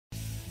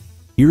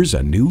Here's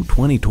a new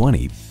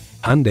 2020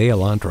 Hyundai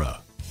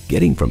Elantra.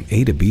 Getting from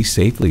A to B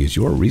safely is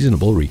your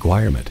reasonable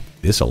requirement.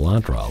 This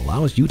Elantra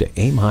allows you to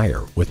aim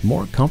higher with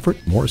more comfort,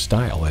 more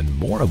style, and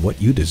more of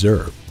what you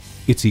deserve.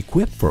 It's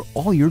equipped for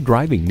all your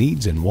driving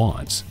needs and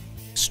wants.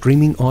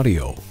 Streaming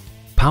audio,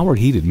 power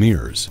heated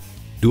mirrors,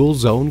 dual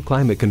zone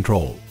climate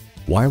control,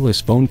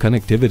 wireless phone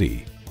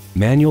connectivity,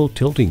 manual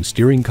tilting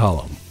steering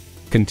column,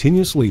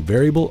 continuously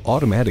variable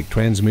automatic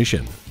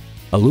transmission,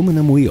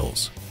 aluminum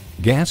wheels,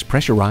 gas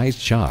pressurized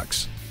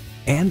shocks,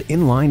 and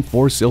inline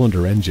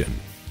 4-cylinder engine.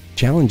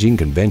 Challenging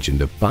convention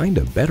to find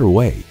a better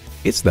way.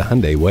 It's the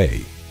Hyundai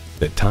way.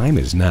 The time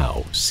is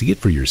now. See it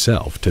for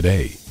yourself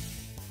today.